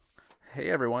Hey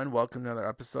everyone, welcome to another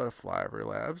episode of Flyover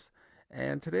Labs.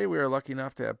 And today we are lucky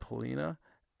enough to have Polina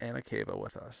Anakeva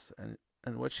with us.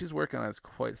 And what she's working on is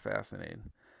quite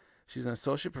fascinating. She's an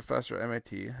associate professor at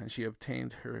MIT, and she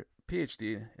obtained her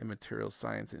PhD in materials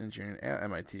science and engineering at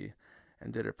MIT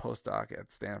and did her postdoc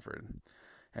at Stanford.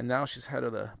 And now she's head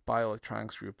of the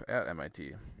bioelectronics group at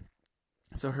MIT.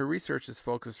 So her research is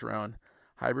focused around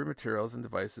hybrid materials and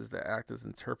devices that act as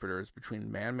interpreters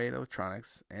between man-made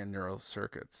electronics and neural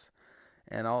circuits.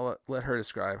 And I'll let her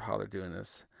describe how they're doing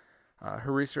this.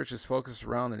 Her research is focused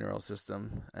around the neural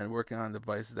system and working on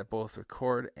devices that both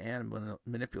record and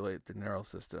manipulate the neural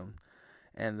system.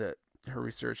 And that her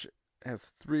research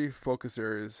has three focus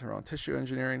areas around tissue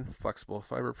engineering, flexible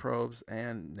fiber probes,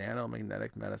 and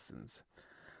nanomagnetic medicines.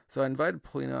 So I invited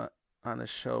Polina on the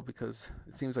show because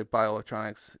it seems like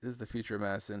bioelectronics is the future of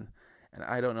medicine, and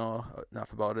I don't know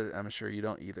enough about it. I'm sure you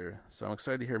don't either. So I'm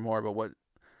excited to hear more about what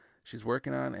she's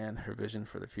working on and her vision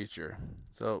for the future.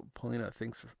 So, Polina,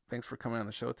 thanks for coming on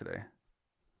the show today.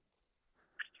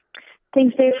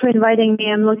 Thanks, Dave, for inviting me.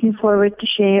 I'm looking forward to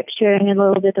sharing a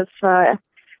little bit of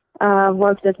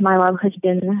work that my lab has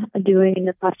been doing in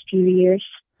the past few years.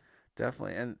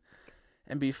 Definitely.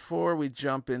 And before we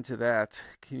jump into that,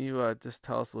 can you just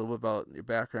tell us a little bit about your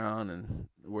background and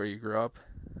where you grew up?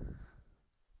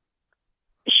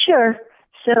 Sure.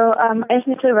 So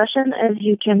ethnically Russian, as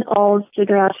you can all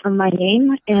figure out from my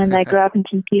name, and I grew up in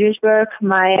St. Petersburg.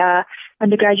 My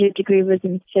undergraduate degree was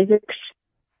in physics,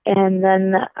 and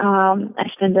then I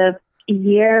spent a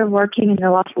year working in the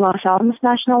Los Alamos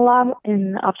National Lab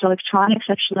in optoelectronics,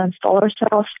 actually on solar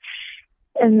cells.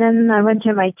 And then I went to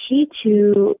MIT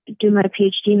to do my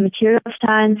PhD in material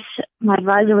science. My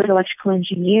advisor was an electrical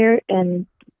engineer, and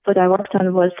what I worked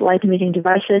on was light-emitting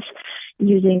devices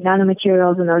using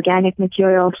nanomaterials and organic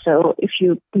materials. So if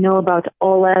you know about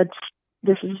OLEDs,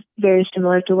 this is very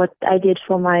similar to what I did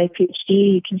for my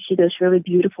PhD. You can see those really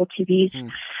beautiful TVs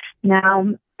now.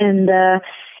 And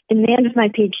in the end of my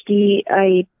PhD,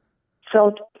 I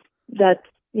felt that,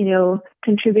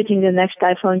 contributing the next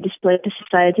iPhone display to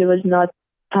society was not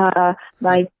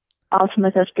my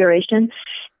ultimate aspiration.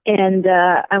 And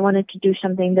I wanted to do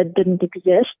something that didn't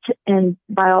exist. And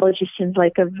biology seems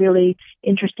like a really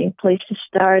interesting place to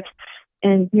start.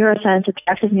 And neuroscience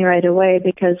attracted me right away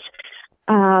because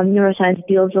neuroscience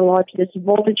deals a lot with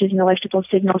voltages and electrical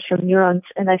signals from neurons.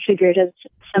 And I figured as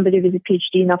somebody with a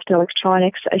PhD in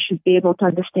optoelectronics, I should be able to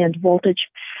understand voltage.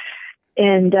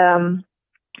 And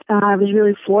I was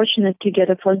really fortunate to get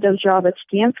a postdoc job at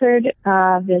Stanford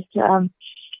with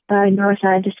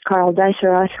neuroscientist Carl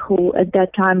Deiserath, who at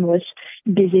that time was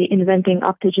busy inventing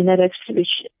optogenetics, which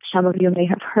some of you may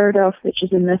have heard of, which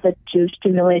is a method to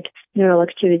stimulate neural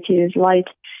activity with light.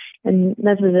 And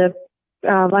that was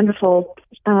a wonderful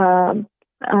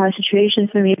situation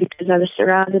for me because I was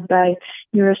surrounded by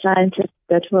neuroscientists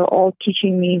that were all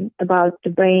teaching me about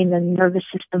the brain and nervous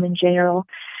system in general.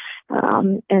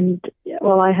 And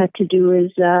all I had to do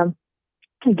is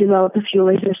develop a few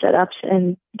laser setups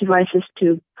and devices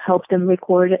to help them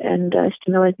record and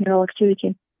stimulate neural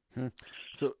activity.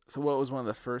 So what was one of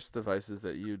the first devices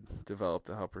that you developed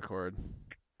to help record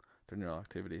the neural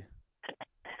activity?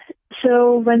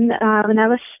 So when I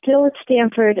was still at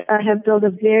Stanford, I have built a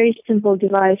very simple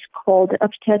device called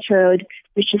OpTetrode,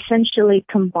 which essentially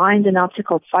combined an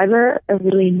optical fiber, a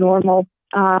really normal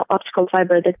optical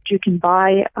fiber that you can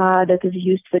buy that is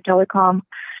used for telecom.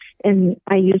 And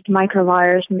I used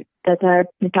microwires that are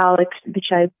metallic,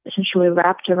 which I essentially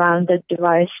wrapped around that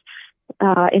device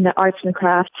in the arts and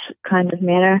crafts kind of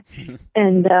manner.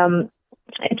 And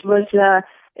it was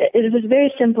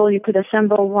very simple. You could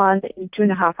assemble one in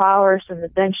 2.5 hours on the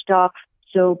benchtop,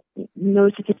 so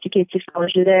no sophisticated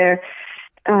technology there.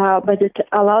 But it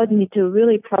allowed me to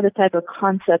really prototype a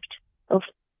concept of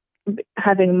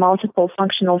having multiple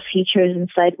functional features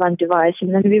inside one device.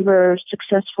 And then we were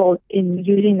successful in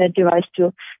using that device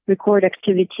to record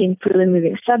activity in freely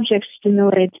moving subjects,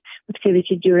 stimulate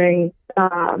activity during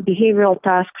behavioral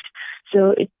tasks.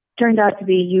 So it turned out to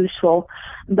be useful.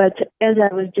 But as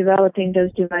I was developing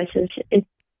those devices, it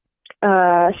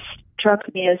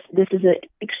struck me as this is an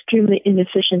extremely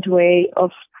inefficient way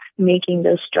of making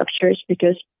those structures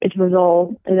because it was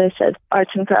all, as I said,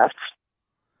 arts and crafts.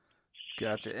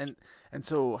 Gotcha. And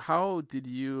so how did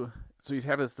you, so you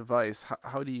have this device,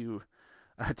 how do you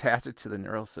attach it to the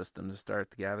neural system to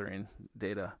start gathering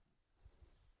data?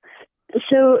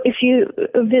 So as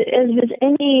with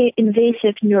any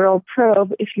invasive neural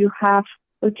probe, if you have,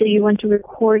 let's say you want to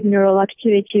record neural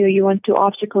activity or you want to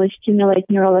optically stimulate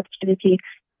neural activity,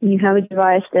 and you have a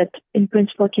device that in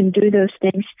principle can do those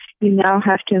things, you now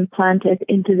have to implant it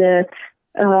into the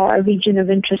region of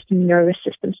interest in the nervous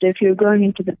system. So if you're going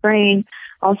into the brain,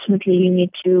 ultimately you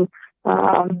need to,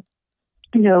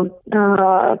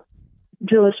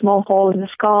 drill a small hole in the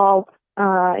skull,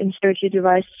 insert your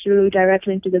device through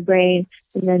directly into the brain,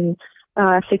 and then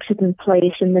fix it in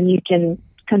place, and then you can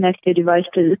connect your device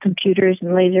to the computers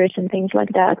and lasers and things like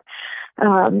that.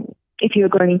 If you're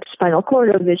going into spinal cord,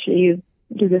 obviously you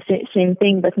do the same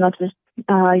thing, but not with,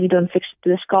 you don't fix it to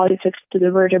the skull, you fix it to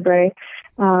the vertebrae,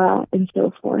 and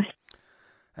so forth.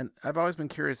 And I've always been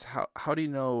curious, how do you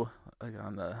know, like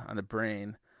on the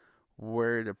brain,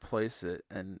 where to place it,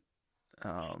 and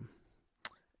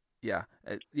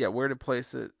where to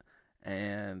place it,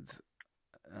 and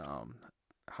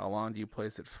how long do you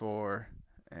place it for,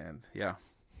 and yeah.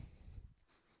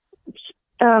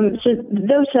 So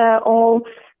those are all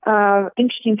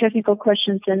interesting technical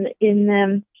questions,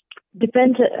 and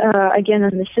depends again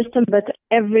on the system, but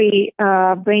every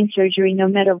brain surgery, no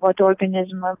matter what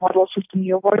organism or model system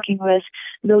you're working with,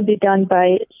 will be done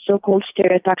by so-called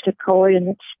stereotactic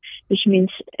coordinates, which means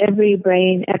every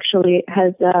brain actually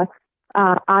has a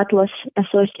atlas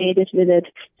associated with it.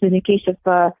 So in the case of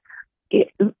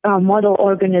model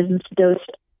organisms, those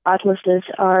atlases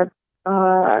are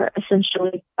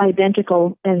essentially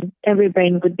identical, and every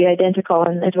brain would be identical,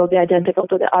 and it will be identical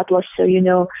to the atlas. So you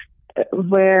know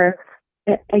where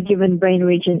a given brain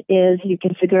region is. You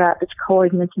can figure out its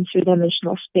coordinates in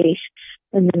three-dimensional space,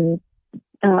 and then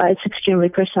it's extremely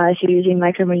precise. You're using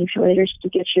micromanipulators to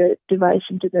get your device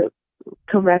into the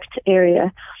correct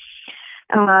area.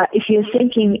 If you're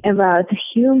thinking about the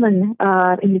human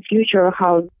in the future,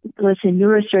 how, let's say,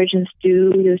 neurosurgeons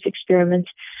do those experiments,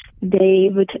 they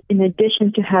would, in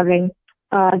addition to having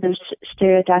those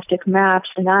stereotactic maps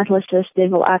and atlases, they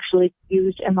will actually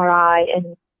use MRI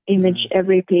and image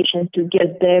every patient to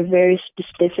get their very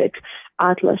specific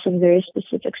atlas and very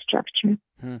specific structure.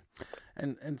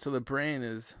 And so the brain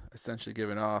is essentially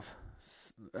giving off,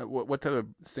 what type of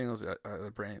signals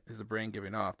is the brain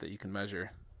giving off that you can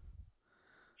measure?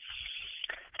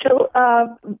 So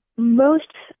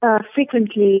most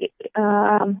frequently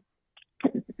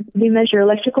we measure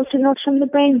electrical signals from the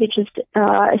brain, which is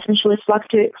essentially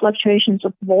fluctuations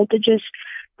of voltages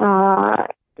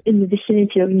in the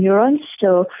vicinity of neurons.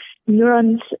 So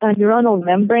neuronal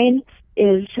membrane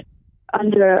is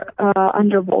under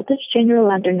voltage,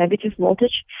 generally under negative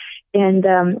voltage, and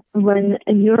when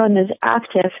a neuron is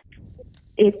active,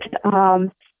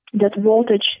 that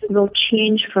voltage will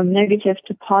change from negative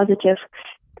to positive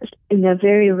in a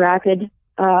very rapid,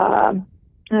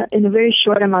 in a very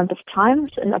short amount of time,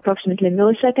 so approximately a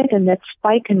millisecond, and that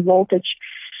spike in voltage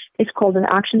is called an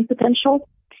action potential.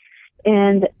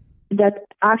 And that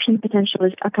action potential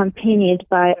is accompanied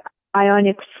by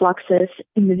ionic fluxes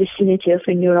in the vicinity of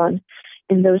a neuron.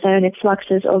 And those ionic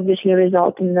fluxes obviously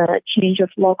result in the change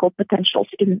of local potentials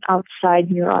in outside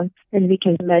neuron, and we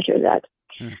can measure that.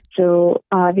 So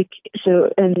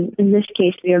in this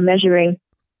case, we are measuring,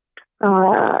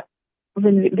 when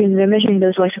we're measuring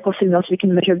those electrical signals, we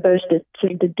can measure both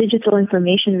the digital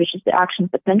information, which is the action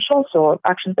potentials, or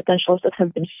action potentials that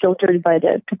have been filtered by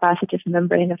the capacitive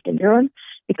membrane of the neuron,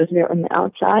 because we're on the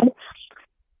outside.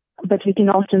 But we can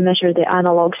also measure the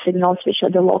analog signals, which are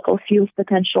the local field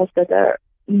potentials that are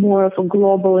more of a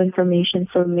global information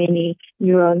for many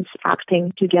neurons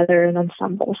acting together in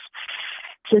ensembles.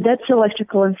 So that's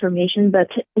electrical information, but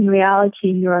in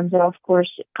reality, neurons are, of course,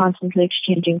 constantly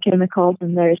exchanging chemicals,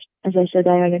 and there's, as I said,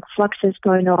 ionic fluxes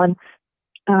going on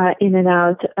in and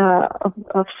out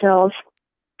of cells.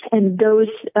 And those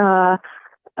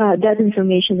that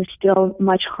information is still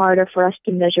much harder for us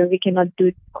to measure. We cannot do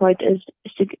it quite as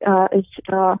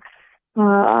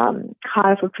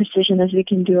high of a precision as we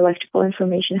can do electrical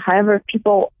information. However,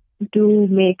 people do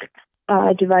make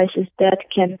devices that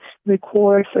can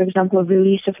record, for example,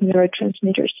 release of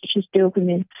neurotransmitters such as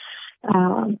dopamine,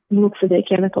 look for their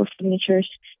chemical signatures.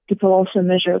 People also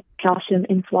measure calcium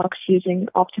influx using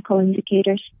optical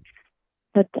indicators.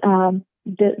 But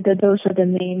those are the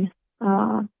main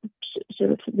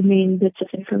sort of the main bits of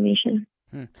information.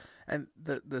 And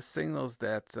the signals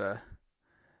that,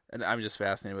 and I'm just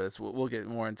fascinated with this. We'll get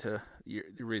more into the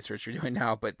research you're doing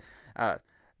now, but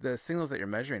the signals that you're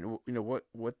measuring,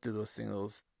 what do those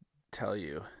signals tell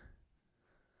you?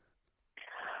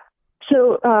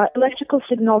 So electrical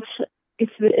signals, if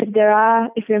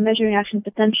you're measuring action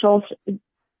potentials,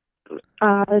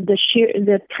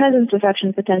 the presence of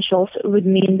action potentials would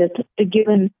mean that a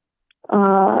given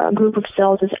group of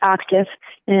cells is active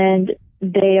and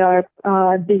they are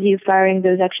busy firing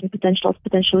those action potentials,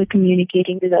 potentially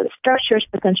communicating with other structures,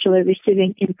 potentially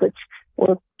receiving inputs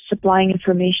or supplying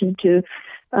information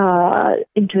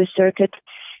into a circuit.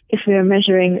 if we are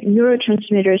measuring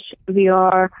neurotransmitters, we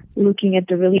are looking at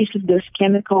the release of those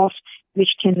chemicals, which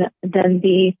can then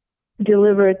be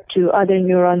delivered to other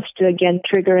neurons to again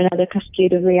trigger another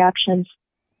cascade of reactions,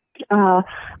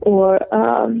 or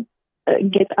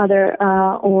get other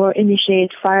or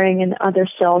initiate firing in other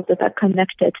cells that are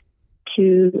connected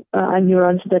to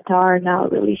neurons that are now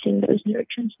releasing those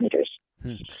neurotransmitters.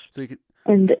 So you could.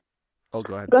 And oh,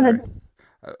 go ahead. Go Sorry.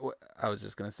 ahead. I was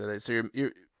just gonna say that. So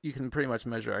you can pretty much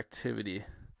measure activity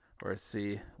or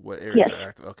see what areas Yes, are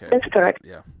active. Okay, that's correct.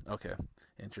 Yeah. Okay.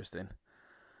 Interesting.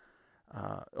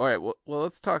 All right. Well,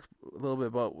 let's talk a little bit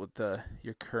about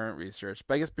your current research.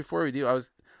 But I guess before we do, I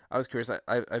was curious.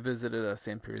 I visited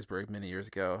St. Petersburg many years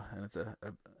ago, and it's a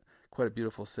quite a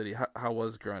beautiful city. How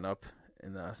was growing up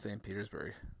in St.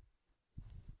 Petersburg?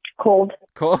 Cold.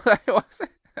 Cold. Was it?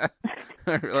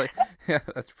 Really? Yeah,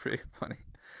 that's pretty funny.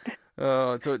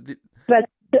 But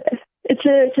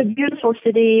it's a beautiful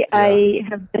city. Yeah. I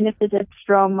have benefited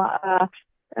from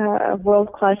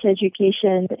world-class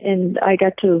education, and I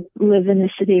got to live in a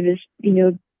city with,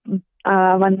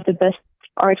 one of the best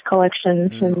art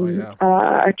collections and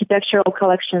architectural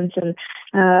collections, and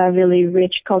really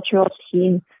rich cultural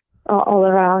scene all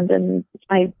around. And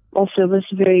I also was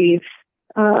very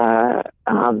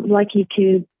lucky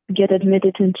to get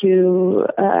admitted into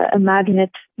a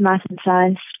magnet math and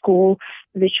science school,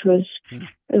 which was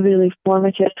really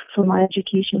formative for my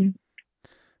education.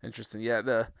 Interesting.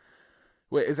 Yeah.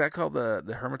 Wait, is that called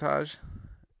the Hermitage?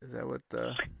 Is that what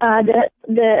the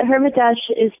Hermitage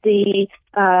is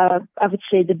I would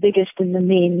say the biggest and the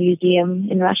main museum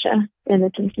in Russia, and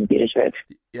it's in St. Petersburg.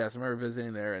 Yes, I remember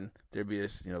visiting there, and there'd be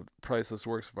this, priceless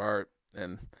works of art,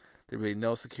 and there'd be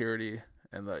no security,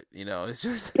 and it's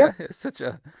just it's such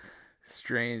a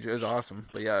strange. It was awesome,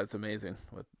 but yeah, it's amazing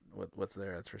what's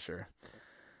there. That's for sure.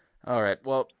 All right,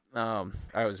 well.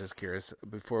 I was just curious.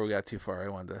 Before we got too far, I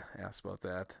wanted to ask about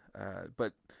that.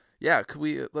 But yeah, could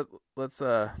we let's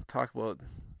talk about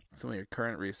some of your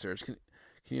current research? Can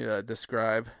you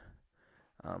describe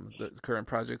the current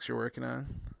projects you're working on?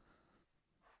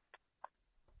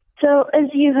 So, as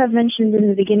you have mentioned in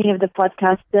the beginning of the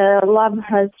podcast, the lab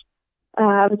has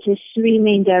which is three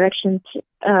main directions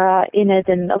in it,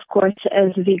 and of course,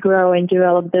 as we grow and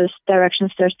develop, those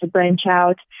directions start to branch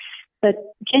out. But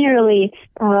generally,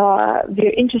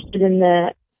 we're interested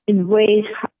in ways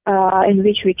in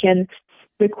which we can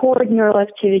record neural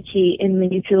activity and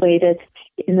manipulate it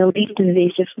in the least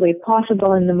invasive way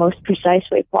possible, in the most precise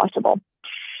way possible.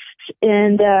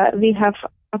 And we have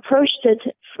approached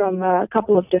it from a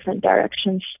couple of different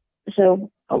directions. So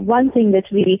one thing that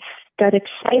we got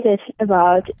excited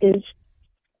about is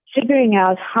figuring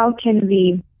out how can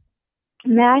we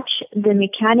match the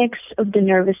mechanics of the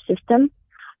nervous system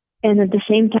and at the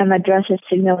same time address its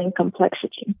signaling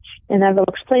complexity. And I will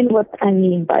explain what I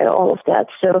mean by all of that.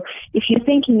 So if you're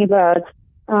thinking about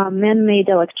man-made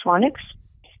electronics,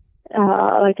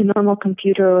 like a normal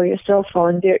computer or your cell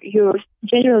phone, you're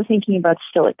generally thinking about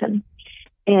silicon.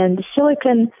 And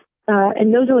silicon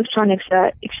and those electronics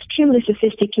are extremely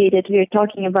sophisticated. We're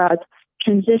talking about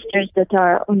transistors that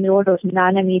are on the order of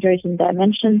nanometers in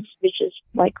dimensions, which is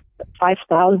like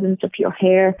 5,000 of your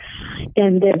hair,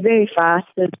 and they're very fast.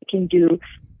 So they can do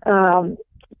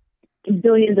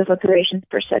billions of operations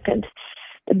per second.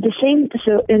 And this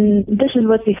is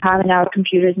what we have in our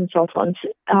computers and cell phones.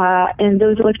 And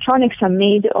those electronics are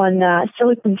made on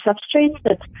silicon substrates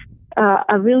that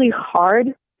are really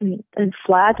hard and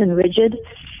flat and rigid,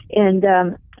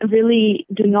 and really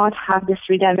do not have this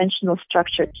three-dimensional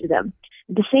structure to them.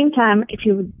 At the same time, if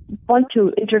you want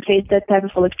to interface that type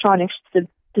of electronics to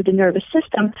the nervous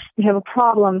system, you have a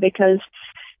problem because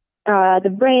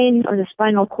the brain or the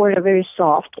spinal cord are very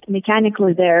soft.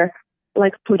 Mechanically, they're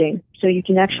like pudding, so you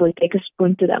can actually take a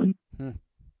spoon to them.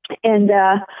 And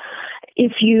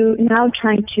if you now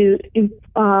trying to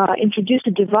introduce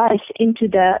a device into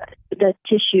the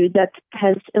tissue that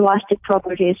has elastic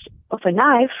properties of a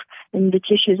knife, and the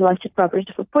tissue has elastic properties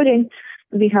of a pudding,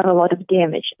 we have a lot of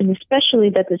damage. And especially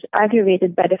that is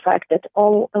aggravated by the fact that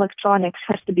all electronics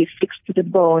has to be fixed to the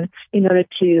bone in order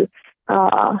to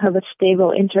have a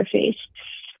stable interface,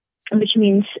 which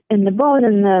means in the bone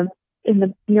and in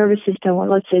the nervous system, or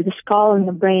let's say the skull and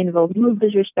the brain will move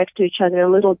with respect to each other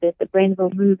a little bit. The brain will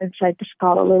move inside the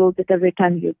skull a little bit every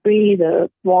time you breathe or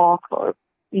walk or,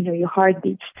 your heart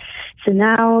beats. So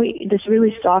now this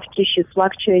really soft tissue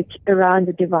fluctuates around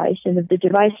the device. And if the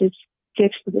device is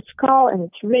fixed to the skull and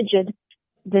it's rigid,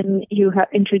 then you are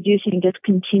introducing this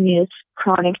continuous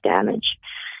chronic damage.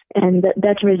 And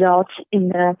that results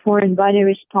in a foreign body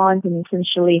response and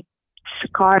essentially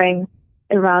scarring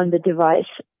around the device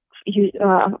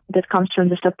that comes from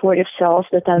the supportive cells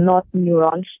that are not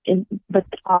neurons but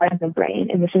are in the brain,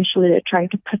 and essentially they're trying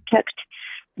to protect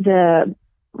the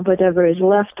whatever is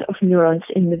left of neurons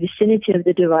in the vicinity of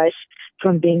the device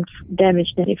from being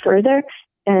damaged any further,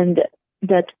 and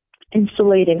that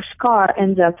insulating scar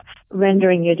ends up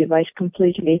rendering your device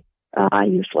completely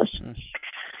useless.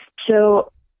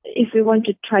 So if we want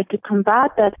to try to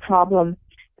combat that problem,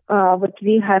 what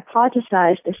we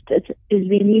hypothesized is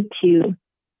we need to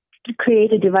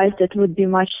create a device that would be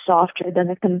much softer than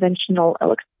a conventional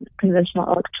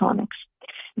electronics.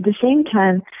 At the same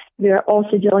time, we are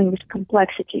also dealing with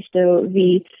complexity. So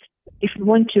if we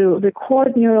want to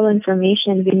record neural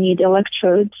information, we need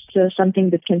electrodes, so something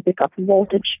that can pick up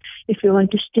voltage. If we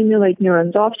want to stimulate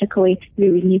neurons optically, we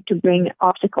would need to bring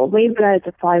optical waveguides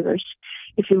or fibers.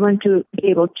 If we want to be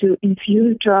able to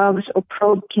infuse drugs or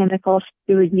probe chemicals,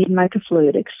 we would need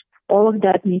microfluidics. All of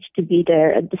that needs to be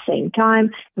there at the same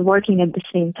time, working at the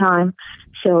same time.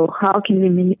 So how can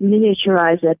we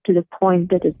miniaturize it to the point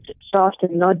that it's soft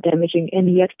and not damaging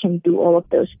and yet can do all of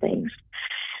those things?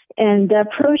 And the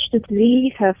approach that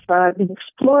we have been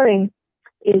exploring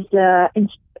is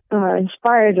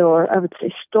inspired, or I would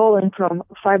say stolen, from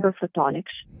fiber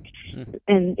photonics.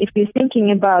 And if you're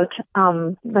thinking about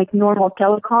like normal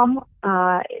telecom,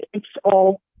 it's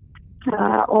all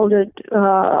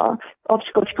the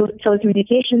optical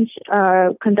telecommunications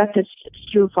are conducted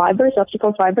through fibers,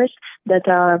 optical fibers that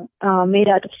are made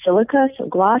out of silica, so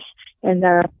glass, and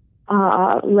they're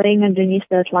laying underneath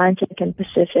the Atlantic and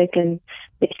Pacific and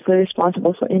basically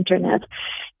responsible for internet.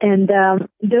 And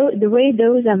the way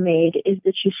those are made is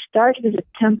that you start with a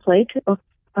template of,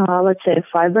 let's say, a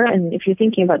fiber. And if you're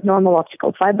thinking about normal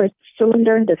optical fiber, it's a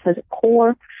cylinder that has a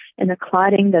core and a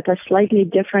cladding that are slightly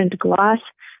different glass,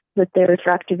 but their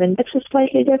refractive index is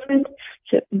slightly different.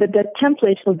 So, but the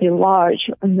template will be large,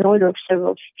 on the order of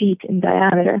several feet in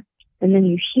diameter. And then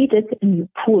you heat it and you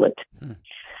pull it.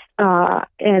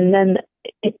 And then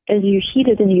as you heat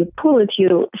it and you pull it,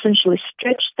 you essentially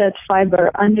stretch that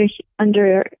fiber under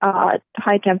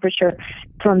high temperature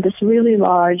from this really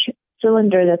large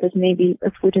cylinder that is maybe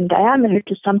a foot in diameter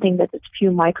to something that is a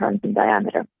few microns in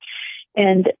diameter.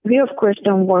 And we, of course,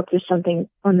 don't work with something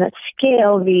on that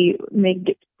scale. We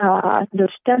make those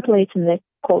templates, and they're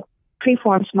called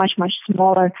preforms, much, much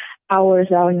smaller. Ours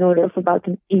are in order of about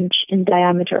an inch in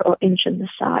diameter or inch on the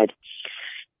side.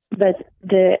 But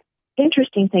the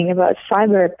interesting thing about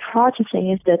fiber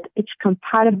processing is that it's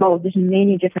compatible with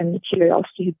many different materials.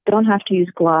 So you don't have to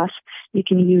use glass. You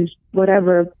can use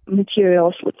whatever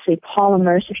materials, let's say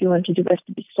polymers, if you want to do this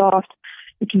to be soft.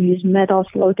 You can use metals,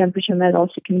 low temperature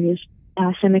metals. You can use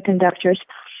semiconductors,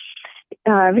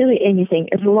 really anything.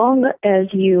 As long as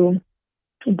you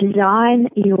design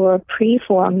your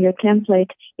preform, your template,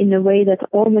 in a way that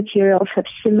all materials have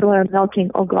similar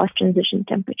melting or glass transition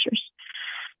temperatures.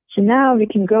 So now we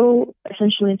can go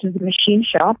essentially into the machine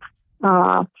shop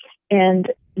and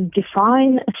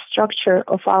define a structure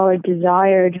of our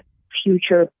desired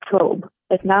future probe.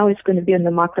 But now it's going to be on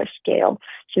the macro scale.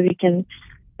 So we can,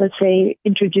 let's say,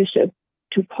 introduce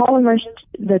two polymers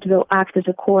that will act as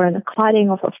a core and a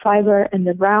cladding of a fiber, and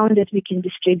around it we can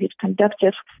distribute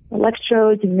conductive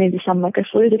electrodes and maybe some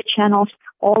microfluidic channels.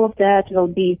 All of that will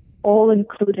be all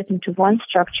included into one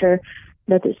structure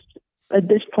that is at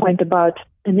this point about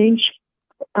an inch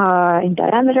in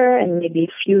diameter and maybe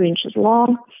a few inches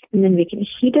long. And then we can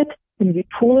heat it and we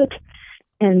pull it,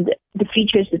 and the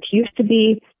features that used to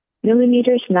be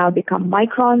millimeters now become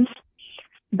microns,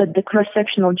 but the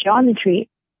cross-sectional geometry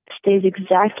stays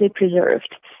exactly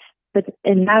preserved.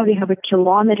 And now we have a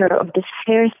kilometer of this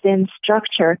hair-thin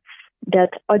structure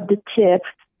that at the tip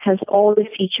has all the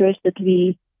features that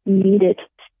we needed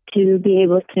to be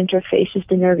able to interface with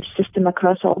the nervous system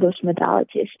across all those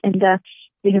modalities. And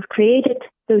we have created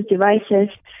those devices,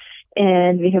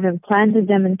 and we have implanted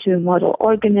them into model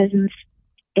organisms,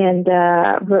 and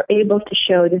we're able to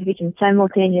show that we can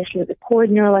simultaneously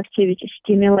record neural activity,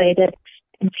 stimulate it,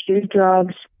 infuse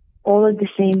drugs, all at the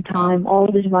same time, all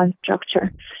with one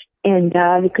structure. And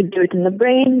we could do it in the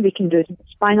brain, we can do it in the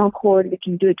spinal cord, we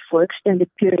can do it for extended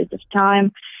periods of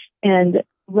time. And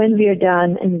when we are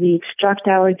done and we extract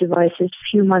our devices a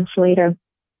few months later,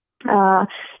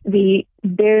 we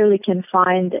barely can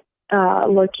find a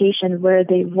location where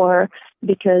they were,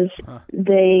 because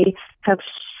they have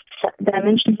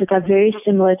dimensions that are very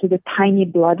similar to the tiny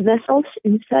blood vessels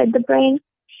inside the brain.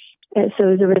 So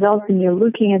as a result, when you're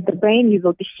looking at the brain, you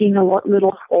will be seeing a lot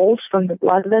little holes from the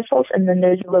blood vessels, and then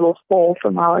there's a little hole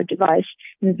from our device,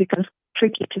 and it becomes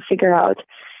tricky to figure out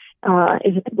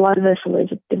is it a blood vessel or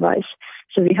is it a device.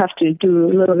 So we have to do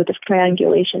a little bit of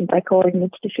triangulation by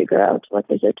coordinates to figure out what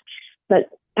is it. But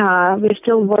we're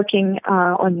still working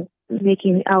on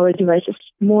making our devices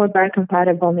more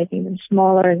biocompatible, making them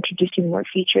smaller, introducing more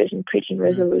features, increasing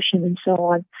resolution, and so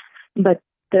on. But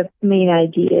the main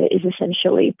idea is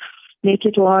essentially make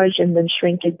it large and then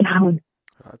shrink it down.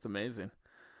 Oh, that's amazing.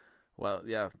 Well,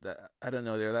 yeah, I don't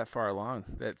know they're that far along.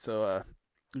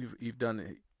 You've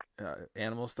done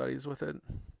animal studies with it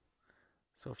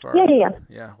so far? Yeah.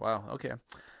 Yeah. Wow. Okay.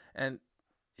 And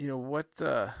what?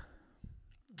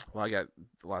 Well, I got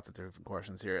lots of different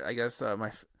questions here. I guess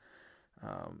my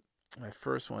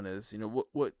first one is,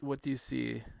 what do you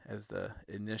see as the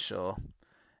initial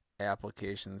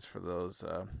applications for those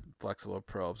flexible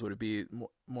probes? Would it be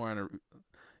more on a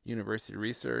university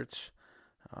research,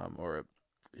 or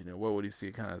what would you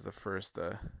see kind of as the first,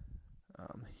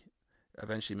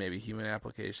 eventually maybe human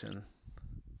application?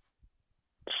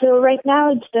 So right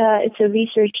now it's a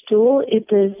research tool.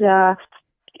 It is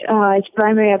its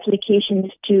primary application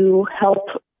is to help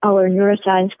our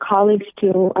neuroscience colleagues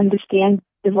to understand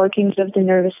the workings of the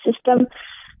nervous system,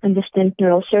 understand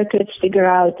neural circuits, figure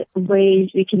out ways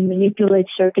we can manipulate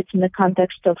circuits in the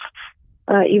context of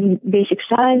even basic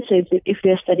science, if we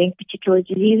are studying particular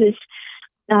diseases.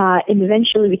 And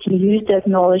eventually we can use that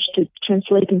knowledge to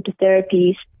translate into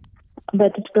therapies.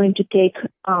 But it's going to take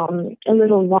a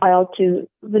little while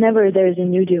whenever there's a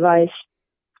new device,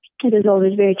 it is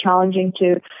always very challenging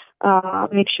to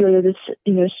make sure that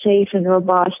it's safe and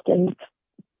robust and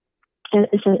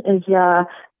is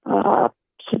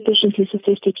sufficiently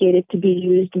sophisticated to be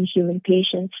used in human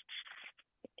patients.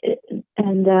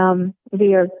 And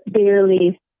we are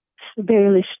barely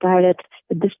started.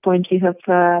 At this point, we have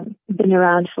been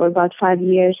around for about 5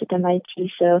 years at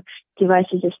MIT, so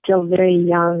devices are still very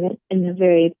young in a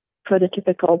very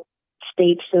prototypical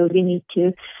state, so we need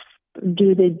to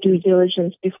do the due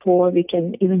diligence before we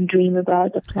can even dream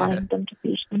about applying them to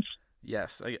patients.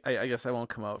 Yes, I guess I won't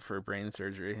come out for brain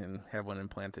surgery and have one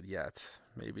implanted yet.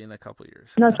 Maybe in a couple of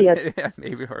years. Not yet. Yeah,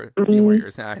 maybe or a few more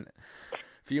years. A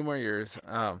few more years.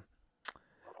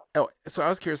 So I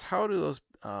was curious, how do those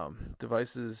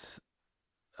devices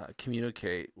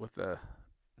communicate with the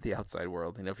outside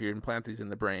world? If you implant these in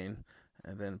the brain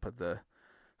and then put the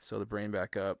brain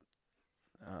back up,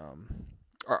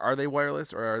 are they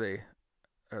wireless or are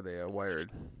they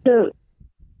wired? So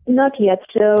not yet.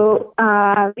 So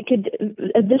we could,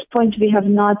 at this point, we have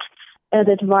not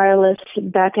added wireless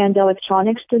back-end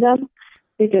electronics to them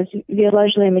because we are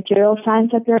largely a material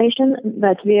science operation,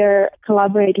 but we are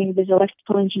collaborating with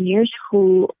electrical engineers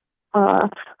who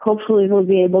hopefully will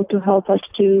be able to help us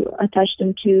to attach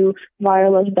them to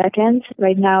wireless backends.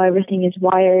 Right now, everything is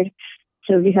wired,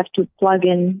 so we have to plug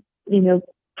in,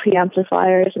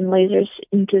 preamplifiers and lasers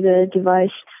into the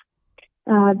device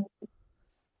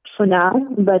for now.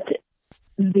 But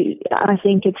I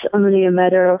think it's only a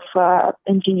matter of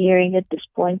engineering at this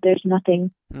point. There's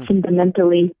nothing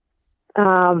fundamentally.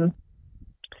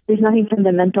 There's nothing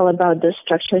fundamental about the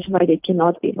structures why they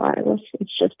cannot be wireless.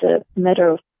 It's just a matter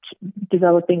of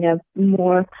developing a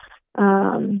more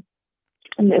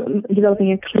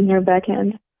developing a cleaner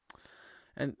backend.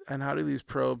 And how do these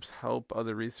probes help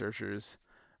other researchers?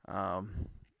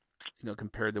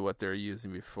 Compared to what they're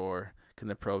using before, can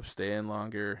the probes stay in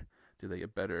longer? Do they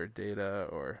get better data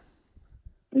or?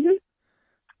 Mm-hmm.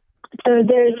 So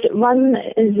there's one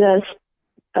is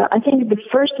I think the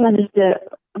first one is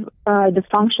the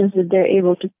functions that they're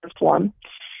able to perform,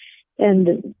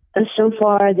 and so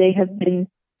far they have been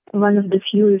one of the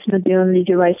few, if not the only,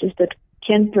 devices that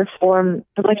can perform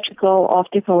electrical,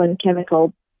 optical, and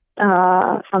chemical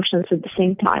functions at the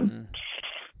same time. Mm.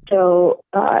 So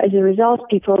as a result,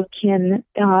 people can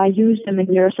use them in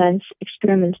neuroscience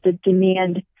experiments that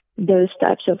demand those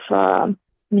types of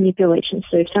manipulations.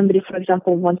 So if somebody, for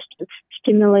example, wants to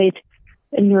stimulate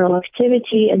a neural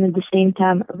activity and at the same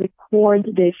time record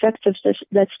the effects of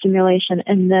that stimulation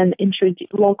and then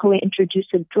locally introduce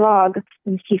a drug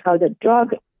and see how that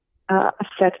drug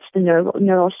affects the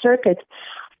neural circuit,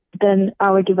 then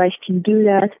our device can do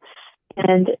that.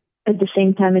 And at the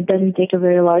same time, it doesn't take a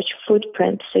very large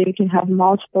footprint, so you can have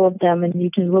multiple of them and you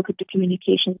can look at the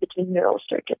communication between neural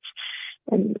circuits.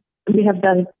 And we have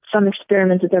done some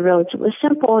experiments that are relatively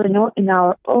simple in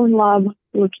our own lab,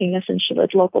 looking essentially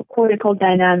at local cortical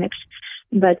dynamics,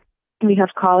 but we have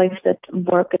colleagues that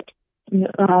work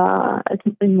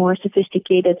in more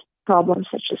sophisticated problems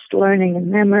such as learning and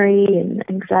memory and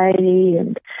anxiety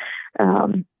and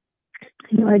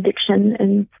addiction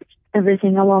and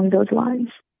everything along those lines.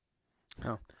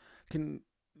 Oh,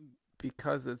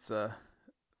 because it's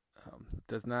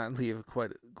does not leave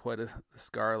quite a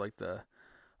scar like the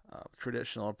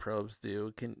traditional probes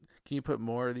do. Can you put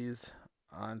more of these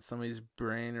on somebody's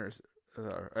brain or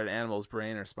an animal's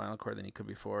brain or spinal cord than you could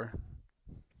before?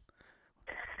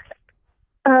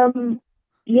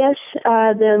 Yes,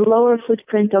 the lower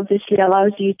footprint obviously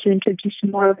allows you to introduce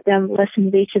more of them less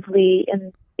invasively,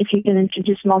 and if you can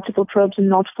introduce multiple probes in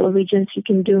multiple regions, you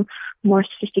can do more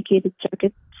sophisticated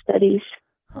circuit studies.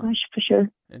 For sure.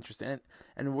 Interesting.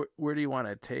 And where do you want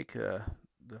to take the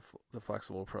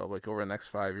flexible probe? Like over the next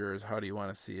 5 years, how do you want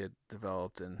to see it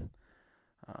developed, and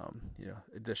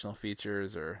additional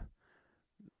features, or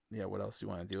what else do you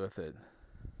want to do with it?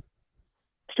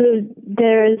 So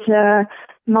there's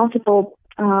multiple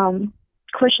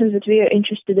questions that we are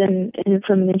interested in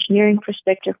from an engineering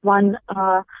perspective. One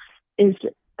is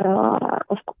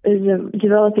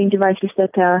developing devices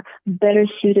that are better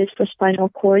suited for spinal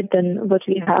cord than what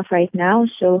we have right now.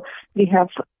 So we have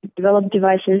developed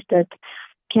devices that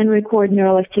can record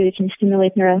neural activity and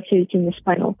stimulate neural activity in the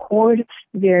spinal cord.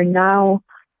 We are now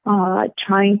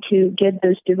trying to get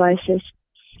those devices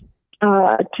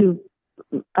to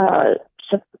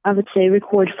I would say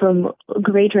record from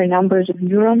greater numbers of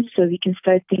neurons, so we can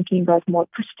start thinking about more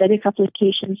prosthetic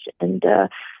applications and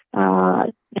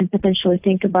potentially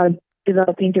think about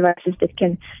developing devices that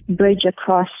can bridge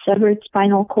across severed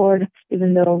spinal cord,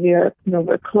 even though we're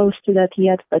nowhere close to that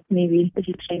yet. But maybe, as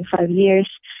you say, in 5 years,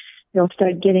 we'll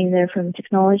start getting there from a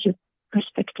technology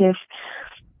perspective.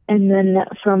 And then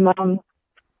from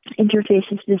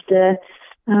interfaces with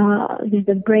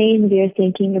the brain, we are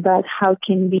thinking about how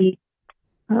can we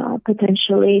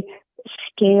potentially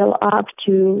scale up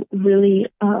to really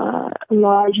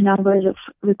large numbers of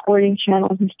recording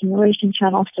channels and stimulation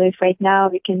channels. So if right now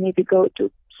we can maybe go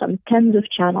to some tens of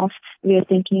channels, we are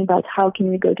thinking about how can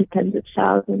we go to tens of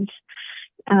thousands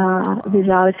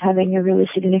without having a really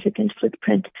significant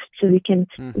footprint, so we can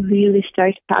really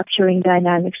start capturing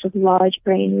dynamics of large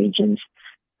brain regions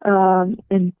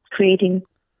and creating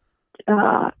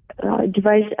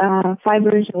device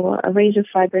fibers or arrays of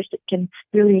fibers that can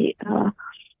really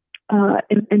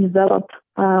envelop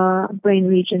brain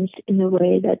regions in a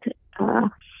way that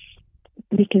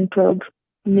we can probe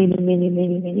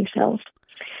many cells.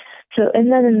 So,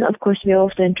 and then of course we're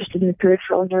also interested in the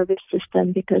peripheral nervous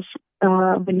system, because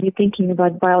when you're thinking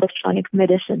about bioelectronic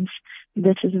medicines,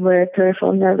 this is where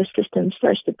peripheral nervous system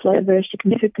starts to play a very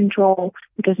significant role,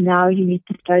 because now you need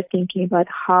to start thinking about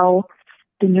how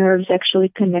the nerves actually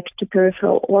connect to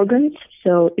peripheral organs.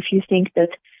 So if you think that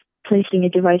placing a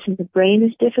device in the brain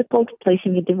is difficult,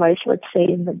 placing a device, let's say,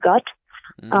 in the gut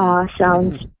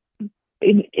sounds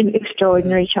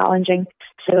extraordinarily challenging.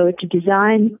 So to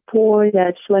design for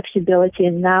that flexibility,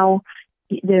 and now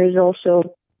there's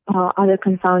also other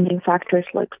confounding factors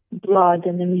like blood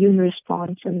and immune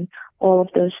response and all of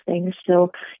those things.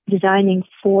 So designing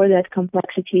for that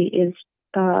complexity is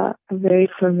a very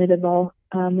formidable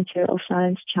material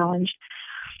science challenge.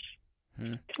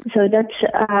 So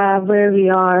that's where we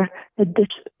are at this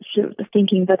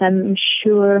thinking, but I'm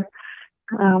sure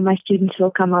my students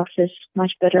will come up with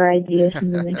much better ideas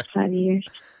in the next 5 years.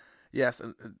 Yes,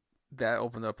 and that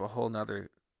opened up a whole nother,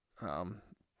 a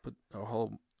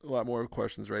whole lot more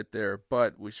questions right there.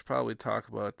 But we should probably talk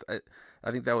about.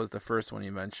 I think that was the first one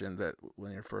you mentioned, that one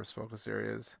of your first focus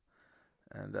areas.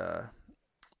 And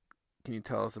can you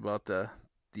tell us about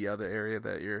the other area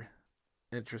that you're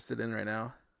interested in right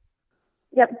now?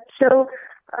 Yep. So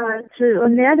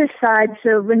on the other side,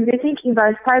 so when we're thinking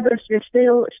about fibers, we're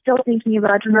still thinking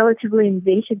about relatively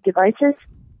invasive devices.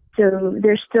 So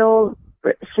there's still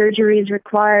surgery is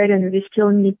required, and we still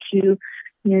need to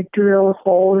drill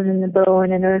holes in the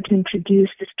bone in order to introduce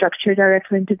the structure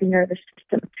directly into the nervous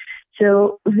system.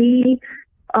 So we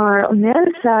are on the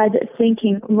other side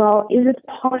thinking, well, is it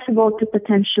possible to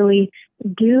potentially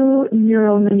do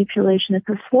neural manipulation and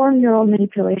perform neural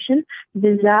manipulation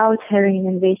without having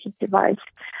an invasive device?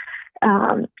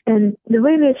 And the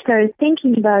way we started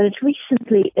thinking about it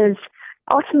recently is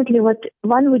ultimately what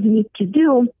one would need to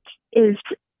do is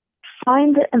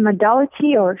find a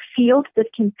modality or field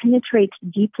that can penetrate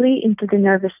deeply into the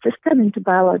nervous system, into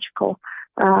biological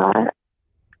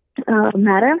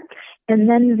matter. And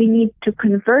then we need to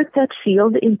convert that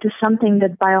field into something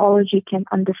that biology can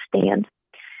understand.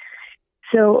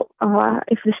 So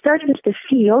if we start with the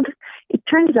field, it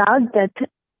turns out that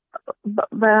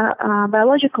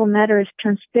biological matter is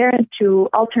transparent to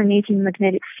alternating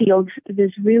magnetic fields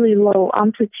with really low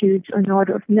amplitudes on the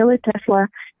order of millitesla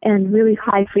and really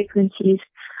high frequencies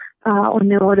on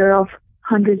the order of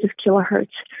hundreds of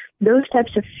kilohertz. Those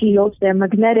types of fields, they're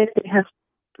magnetic, they have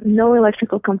no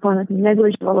electrical component,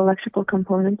 negligible electrical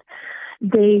component.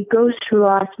 they go through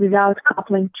us without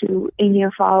coupling to any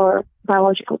of our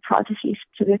biological processes.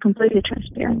 So they're completely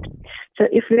transparent. So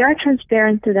if we are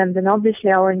transparent to them, then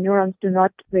obviously our neurons do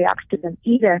not react to them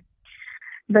either.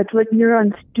 But what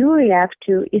neurons do react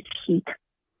to is heat.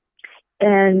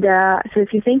 And so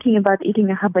if you're thinking about eating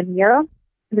a habanero,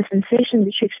 the sensation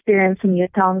that you experience in your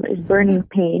tongue is burning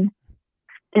pain.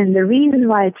 And the reason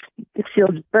why it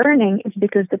feels burning is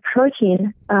because the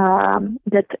protein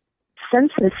that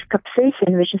senses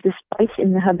capsaicin, which is the spice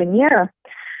in the habanero,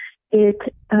 it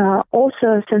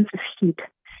also senses heat.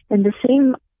 And the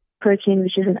same protein,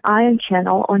 which is an ion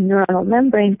channel on neuronal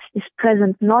membrane, is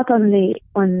present not only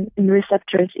in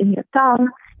receptors in your tongue,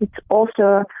 it's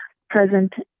also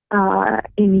present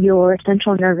in your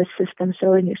central nervous system.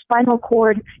 So in your spinal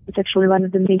cord, it's actually one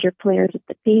of the major players of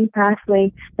the pain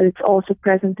pathway, but it's also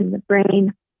present in the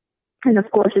brain. And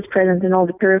of course, it's present in all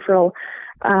the peripheral,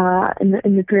 in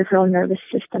the peripheral nervous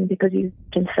system, because you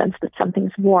can sense that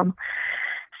something's warm.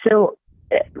 So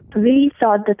we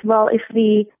thought that, well, if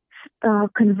we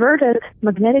converted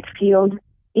magnetic field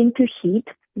into heat,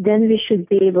 then we should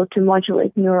be able to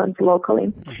modulate neurons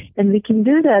locally. And we can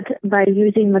do that by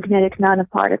using magnetic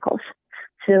nanoparticles.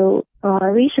 So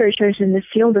researchers in the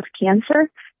field of cancer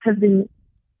have been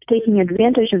taking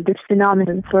advantage of this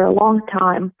phenomenon for a long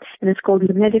time, and it's called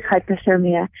magnetic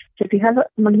hyperthermia. So if you have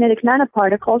magnetic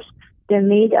nanoparticles, they're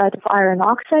made out of iron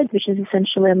oxide, which is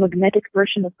essentially a magnetic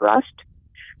version of rust,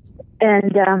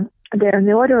 and they're in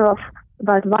the order of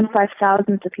about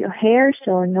 1/5000th of your hair,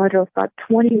 so in order of about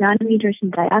 20 nanometers in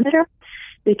diameter.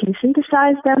 We can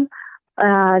synthesize them.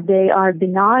 They are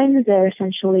benign. They're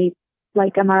essentially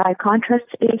like MRI contrast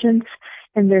agents,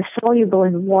 and they're soluble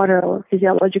in water or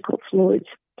physiological fluids.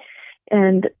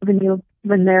 And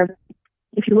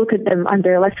if you look at them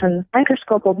under electron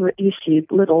microscope, you see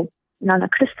little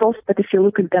nanocrystals, but if you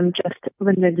look at them just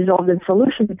when they're dissolved in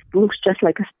solution, it looks just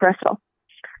like espresso,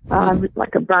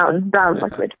 like a brown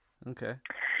liquid. Okay.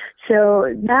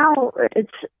 So now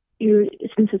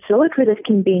since it's a liquid, it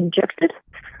can be injected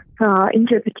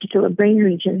into a particular brain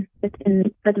region.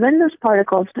 But when those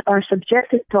particles are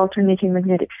subjected to alternating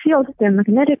magnetic field, their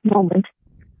magnetic moment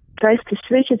tries to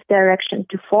switch its direction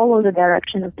to follow the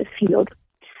direction of the field.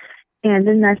 And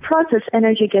in that process,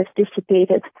 energy gets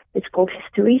dissipated. It's called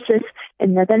hysteresis,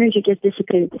 and that energy gets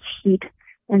dissipated as heat.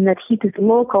 And that heat is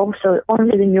local, so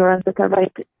only the neurons that are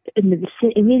right in the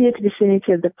immediate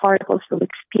vicinity of the particles will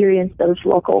experience that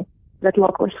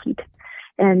local heat.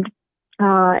 And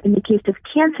in the case of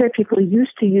cancer, people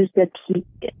used to use that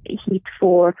heat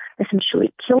for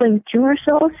essentially killing tumor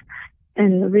cells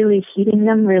and really heating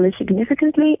them really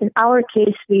significantly. In our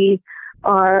case, we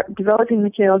are developing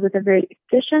materials that are very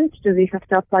efficient, so we have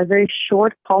to apply very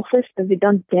short pulses so we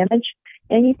don't damage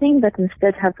anything, but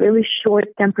instead have really short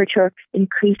temperature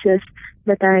increases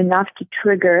that are enough to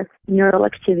trigger neural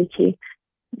activity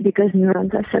because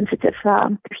neurons are sensitive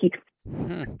to heat.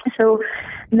 Mm-hmm. So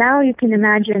now you can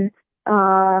imagine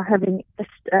having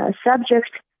a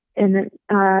subject and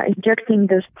injecting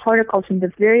those particles in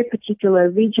the very particular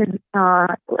region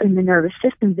in the nervous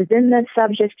system within that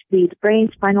subject, be it brain,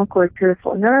 spinal cord,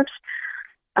 peripheral nerves,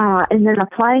 and then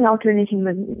applying alternating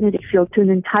magnetic field to an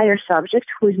entire subject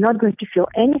who is not going to feel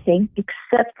anything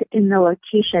except in the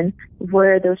location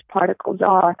where those particles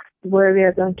are, where we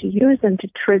are going to use them to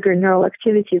trigger neural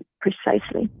activity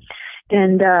precisely.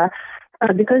 And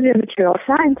because we're material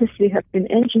scientists, we have been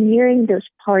engineering those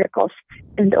particles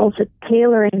and also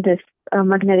tailoring the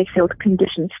magnetic field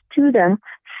conditions to them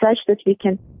such that we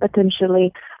can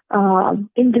potentially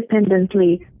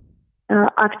independently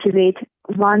activate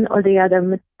one or the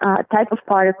other type of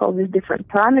particle with different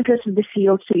parameters of the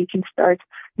field, so you can start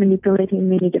manipulating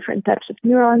many different types of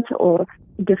neurons or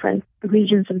different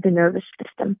regions of the nervous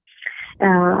system.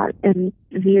 And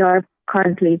we are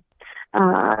currently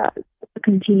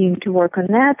continuing to work on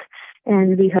that,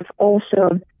 and we have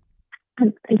also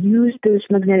used those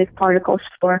magnetic particles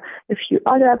for a few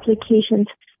other applications.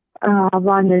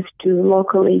 One is to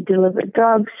locally deliver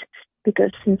drugs,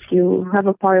 because since you have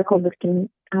a particle that can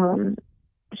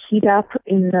heat up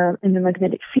in the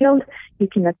magnetic field, you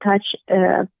can attach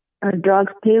a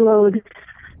drug payload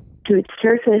to its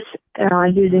surface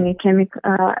using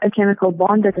a chemical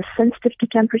bond that is sensitive to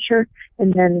temperature,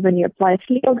 and then when you apply a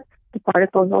field, the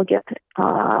particle will get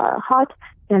hot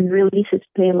and release its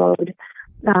payload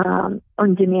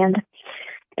on demand.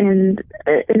 And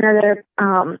another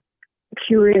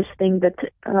curious thing that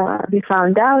we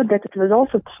found out, that it was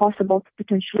also possible to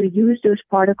potentially use those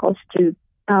particles to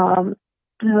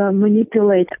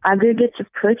manipulate aggregates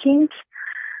of proteins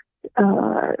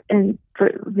And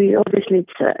we obviously,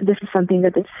 this is something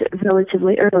that is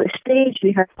relatively early stage.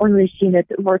 We have only seen it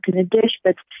work in a dish,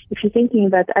 but if you're thinking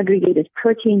about aggregated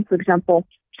protein, for example,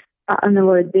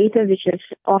 amyloid beta, which is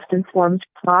often forms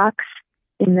plaques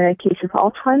in the case of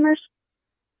Alzheimer's,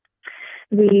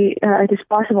 it is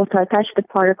possible to attach the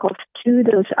particles to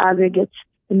those aggregates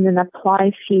in an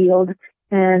applied field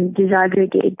and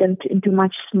disaggregate them into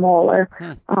much smaller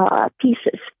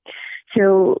pieces.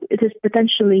 So it is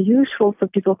potentially useful for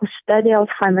people who study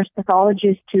Alzheimer's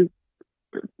pathologies to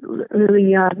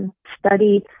really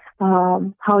study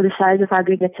how the size of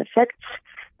aggregates affects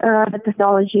the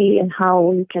pathology and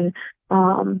how you can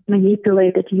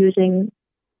manipulate it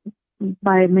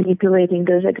by manipulating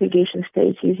those aggregation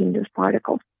states using those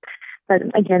particles. But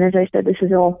again, as I said, this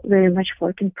is all very much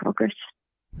work in progress.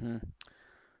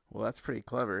 Well, that's pretty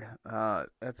clever.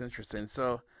 That's interesting.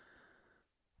 So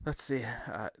let's see.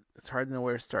 It's hard to know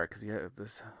where to start because you have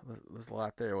there's a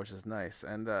lot there, which is nice.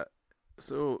 And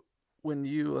so when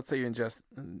let's say you inject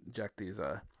these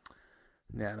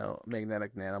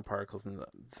magnetic nanoparticles in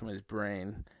somebody's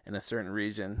brain in a certain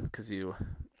region because you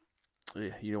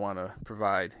want to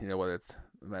provide, whether it's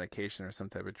medication or some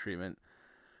type of treatment.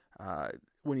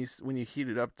 When you heat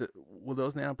it up, will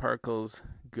those nanoparticles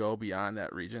go beyond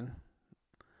that region?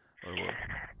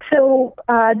 So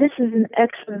this is an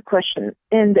excellent question,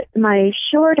 and my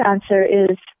short answer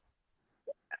is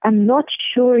I'm not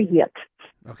sure yet.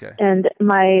 Okay. And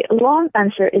my long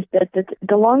answer is that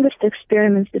the longest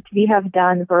experiments that we have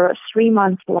done were 3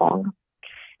 months long.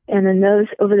 And in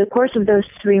over the course of those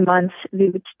 3 months, we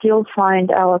would still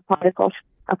find our particles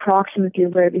approximately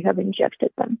where we have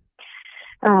injected them.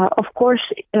 Of course,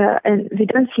 and we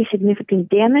don't see significant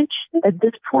damage at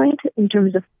this point in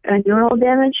terms of neural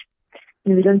damage,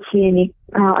 and we don't see any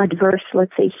adverse,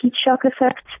 let's say, heat shock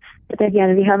effects. But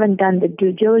again, we haven't done the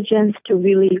due diligence to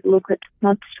really look at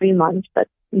not 3 months, but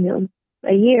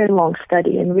a year-long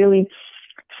study and really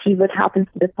see what happens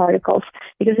to the particles.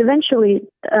 Because eventually,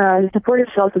 the supportive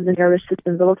cells of the nervous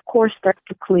system will, of course, start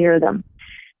to clear them,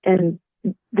 and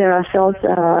there are cells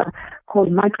called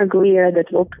microglia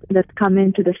that come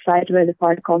into the site where the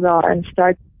particles are and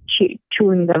start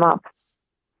chewing them up.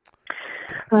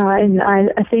 And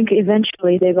I think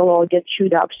eventually they will all get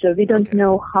chewed up. So we don't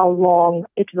know how long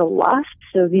it will last.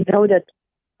 So we know that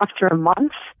after a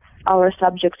month, our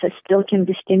subjects still can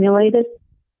be stimulated,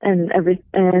 and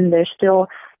they're still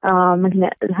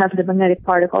have the magnetic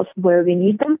particles where we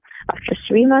need them. After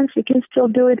 3 months, we can still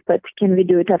do it, but can we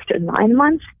do it after 9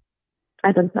 months?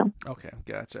 I don't know. Okay,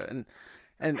 gotcha.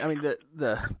 And I mean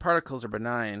the particles are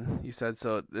benign, you said,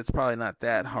 so it's probably not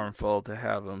that harmful to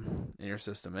have them in your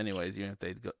system, anyways, even if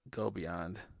they go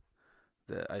beyond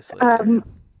the isolated area.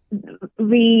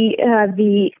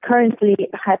 We currently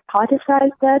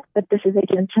hypothesize that, but this is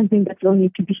again something that will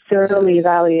need to be thoroughly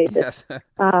evaluated. Yes,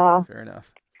 fair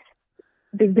enough.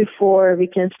 Before we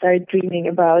can start dreaming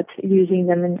about using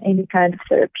them in any kind of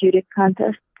therapeutic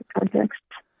context.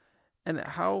 And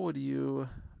how would you,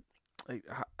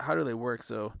 how do they work?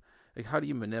 So, how do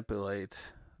you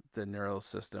manipulate the neural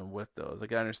system with those? I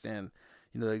understand,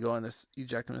 they go in this, you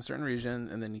inject them in a certain region,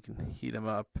 and then you can heat them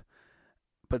up.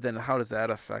 But then how does that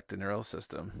affect the neural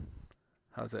system?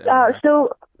 How does that impact?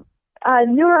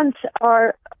 Neurons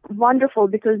are wonderful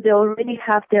because they already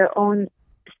have their own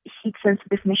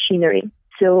heat-sensitive machinery.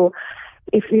 So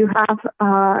if you have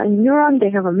a neuron,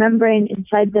 they have a membrane.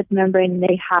 Inside that membrane,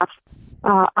 they have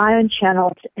ion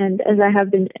channels. And as I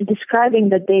have been describing,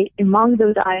 that among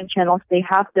those ion channels, they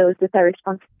have those that are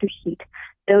responsive to heat.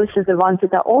 Those are the ones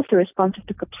that are also responsive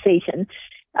to capsaicin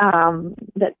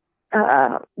that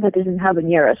is in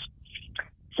habaneros.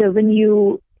 So when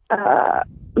you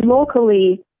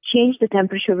locally change the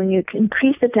temperature, when you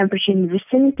increase the temperature in the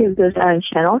vicinity of those ion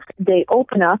channels, they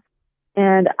open up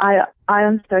and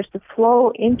ion starts to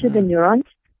flow into the neurons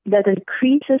that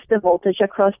increases the voltage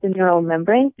across the neural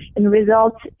membrane and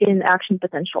results in action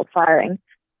potential firing.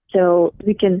 So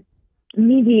we can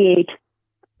mediate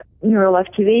neural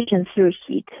activation through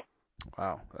heat.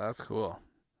 Wow, that's cool.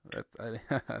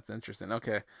 That's interesting.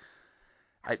 Okay.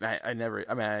 I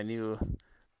knew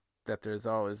that there's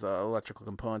always an electrical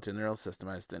component to the neural system.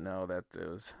 I just didn't know that it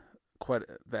was quite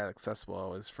that accessible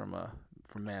always from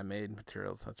man-made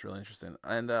materials. That's really interesting.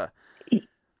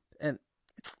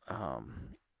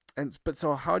 But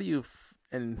so how do you,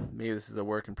 and maybe this is a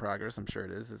work in progress, I'm sure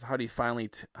it is how do you finally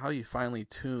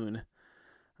tune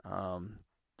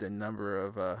the number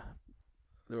of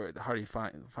how do you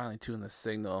finally tune the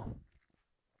signal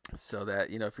so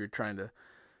that if you're trying to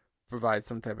provide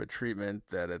some type of treatment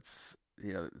that it's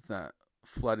not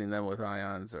flooding them with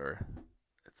ions or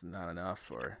it's not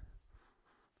enough, or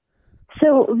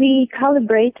So we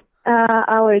calibrate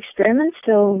our experiments.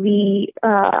 So we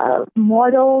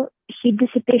model heat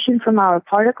dissipation from our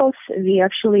particles. We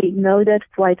actually know that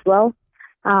quite well.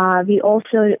 We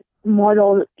also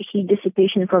model heat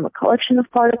dissipation from a collection of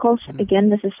particles. Again,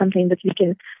 this is something that we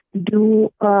can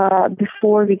do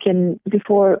before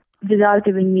without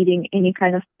even needing any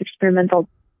kind of experimental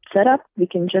setup. We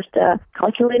can just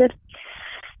calculate it,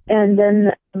 and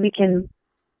then we can,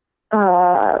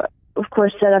 of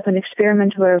course, set up an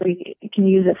experiment where we can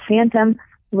use a phantom,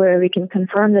 where we can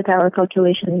confirm that our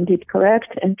calculation is indeed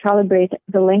correct and calibrate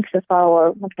the length of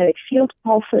our magnetic field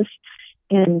pulses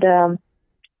and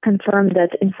confirm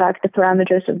that, in fact, the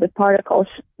parameters of the particles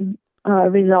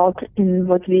result in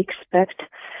what we expect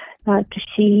to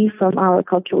see from our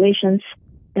calculations.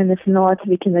 And if not,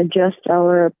 we can adjust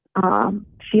our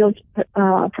field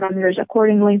parameters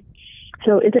accordingly.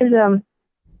 So it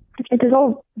is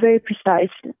all very precise.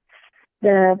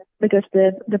 Because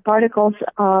the particles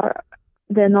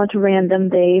they're not random.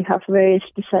 They have very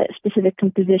specific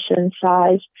composition,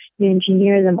 size. We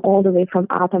engineer them all the way from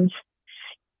atoms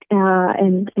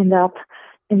and up.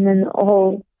 And then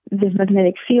all these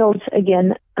magnetic fields,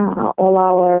 again, all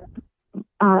our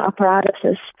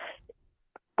apparatuses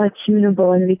are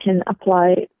tunable, and we can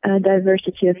apply a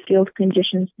diversity of field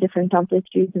conditions, different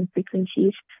amplitudes and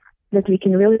frequencies, that we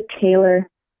can really tailor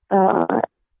the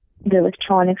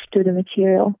electronics to the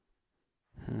material.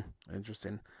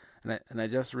 Interesting. And I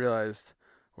just realized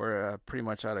we're pretty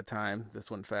much out of time.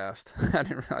 This went fast. I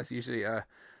didn't realize usually I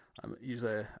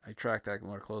track that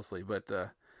more closely, but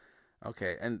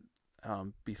okay. And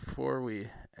before we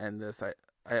end this, I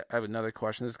have another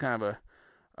question. This is kind of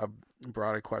a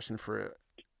broader question for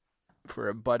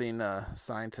a budding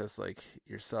scientist like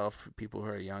yourself, people who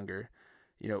are younger.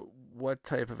 What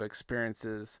type of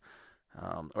experiences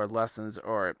or lessons,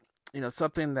 or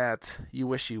something that you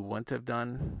wish you wouldn't have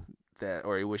done,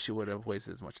 or you wish you would have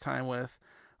wasted as much time with,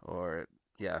 or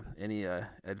any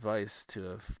advice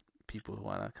to people who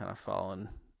want to kind of follow in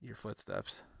your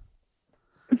footsteps?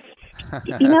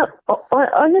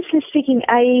 Honestly speaking,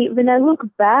 when I look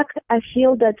back, I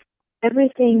feel that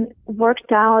everything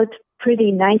worked out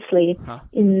pretty nicely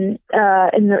in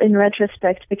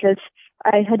retrospect, because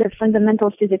I had a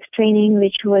fundamental physics training,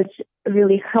 which was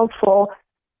really helpful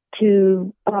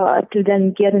to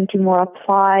then get into more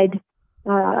applied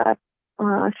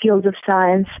fields of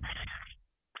science.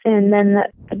 And then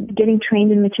getting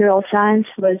trained in material science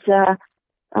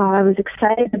I was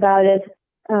excited about it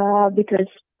because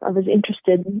I was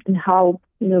interested in how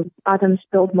atoms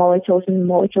build molecules and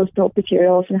molecules build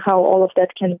materials, and how all of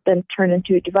that can then turn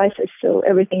into devices. So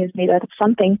everything is made out of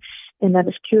something, and I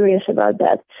was curious about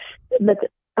that. But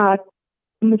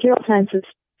material science is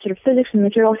sort of physics and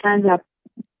material science are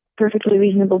perfectly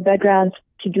reasonable backgrounds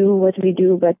to do what we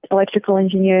do, but electrical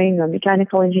engineering or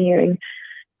mechanical engineering,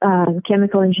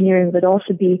 chemical engineering would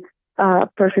also be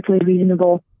perfectly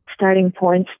reasonable starting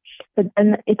points. But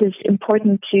then it is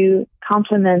important to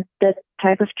complement that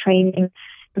type of training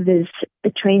with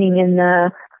the training in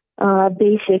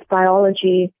basic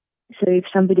biology. So if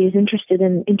somebody is interested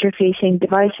in interfacing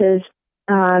devices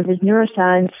with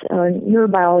neuroscience or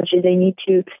neurobiology, they need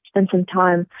to spend some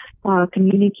time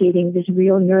communicating with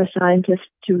real neuroscientists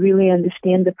to really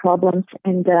understand the problems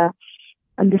and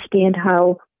understand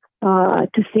how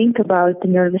to think about the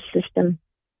nervous system.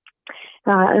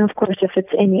 And of course, if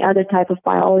it's any other type of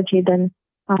biology, then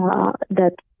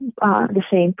the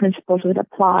same principles would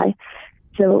apply.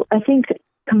 So I think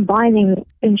combining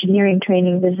engineering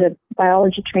training with a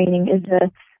biology training is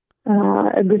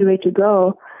a good way to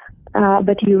go.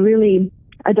 But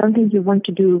I don't think you want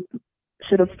to do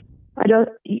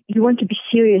you want to be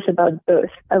serious about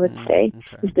both, I would say.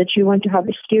 Okay. Is that you want to have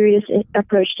a serious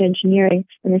approach to engineering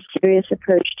and a serious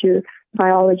approach to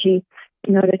biology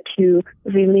in order to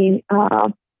really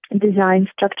design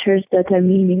structures that are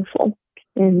meaningful.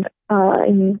 And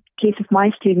in case of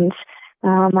my students,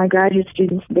 my graduate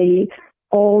students, they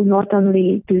all not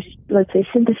only do, let's say,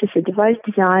 synthesis or device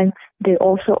design, they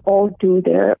also all do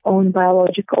their own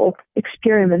biological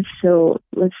experiments. So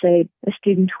let's say a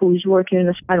student who's working on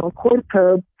a spinal cord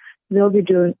probe will be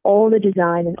doing all the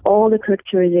design and all the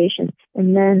characterization,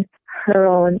 and then her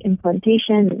own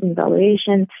implantation and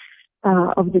evaluation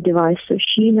of the device, so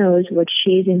she knows what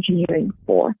she's engineering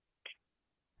for.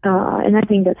 And I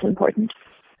think that's important.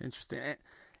 Interesting.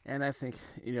 And I think,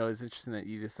 it's interesting that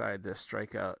you decided to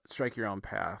strike your own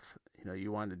path.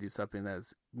 You wanted to do something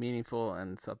that's meaningful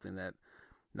and something that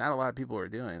not a lot of people were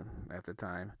doing at the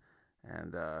time.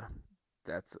 And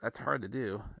that's hard to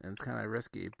do, and it's kind of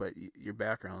risky, but your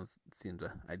background seemed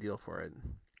ideal for it.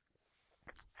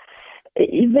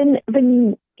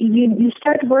 When you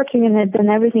start working in it, then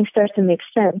everything starts to make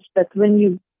sense. But when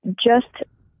you just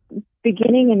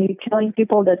beginning and you're telling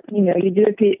people that you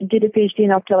did a PhD in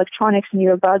optoelectronics and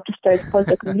you're about to start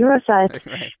postdoc in neuroscience,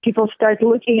 Right. people start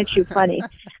looking at you funny.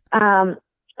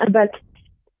 But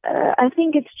I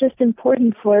think it's just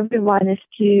important for everyone is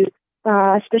to,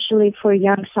 especially for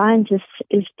young scientists,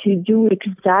 is to do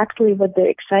exactly what they're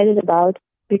excited about.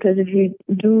 Because if you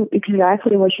do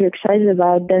exactly what you're excited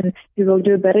about, then you will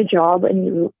do a better job and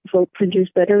you will produce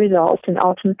better results, and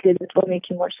ultimately that will make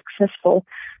you more successful.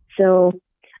 So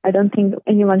I don't think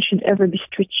anyone should ever be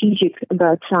strategic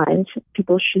about science.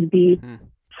 People should be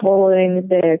following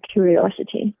their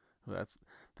curiosity. Well,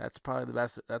 that's probably the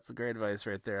best. That's great advice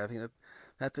right there. I think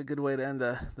that's a good way to end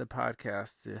the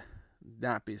podcast. To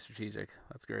not be strategic.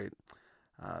 That's great.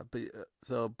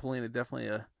 So Polina,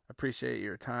 definitely appreciate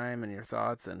your time and your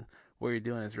thoughts, and what you're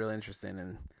doing is really interesting,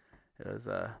 and it was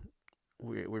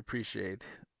we appreciate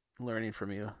learning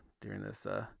from you during this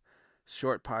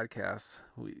short podcast.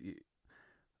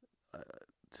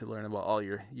 To learn about all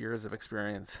your years of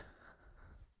experience.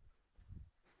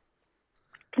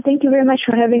 Thank you very much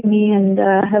for having me, and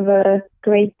have a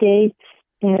great day.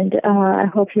 And I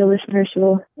hope your listeners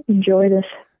will enjoy this.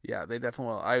 Yeah, they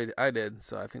definitely will. I did,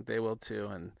 so I think they will too.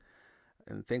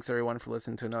 And thanks everyone for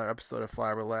listening to another episode of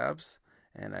Flyover Labs.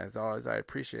 And as always, I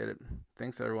appreciate it.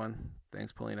 Thanks everyone.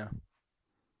 Thanks, Polina.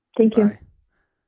 Thank you. Bye.